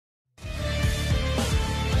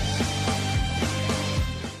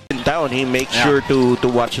down, he makes sure to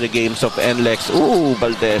watch the games of NLEX. Ooh,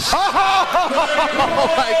 Valdez. Oh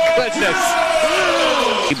my goodness.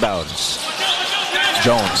 Rebounds.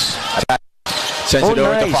 Jones. Sends it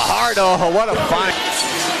over to Fajardo. What a find.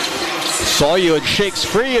 Soyud shakes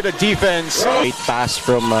free of the defense. Great pass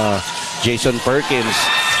from Jason Perkins.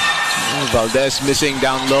 Valdez missing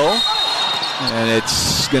down low. And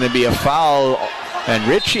it's going to be a foul. And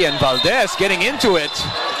Ricci and Valdez getting into it.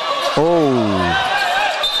 Oh.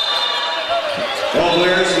 All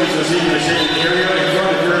players who's receiving the shaded area in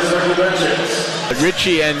front of your respective benches.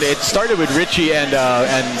 Ricci, and it started with Ricci and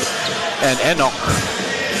Enoch.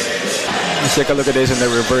 Let's take a look at this in the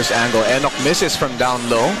reverse angle. Enoch misses from down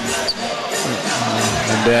low.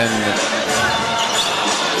 And then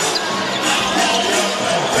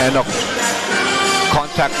Enoch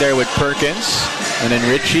contact there with Perkins. And then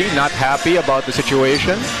Ricci not happy about the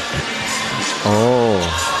situation. Oh.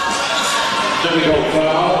 Technical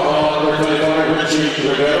foul on number 25, Ricci,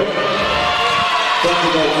 Rivero.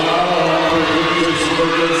 Technical foul on number 7.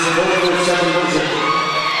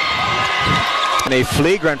 And a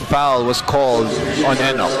flagrant foul was called on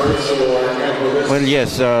Enoch. Well,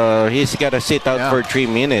 yes, he's got to sit out for 3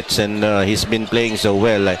 minutes, and he's been playing so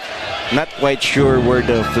well. Not quite sure where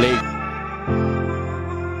the flag.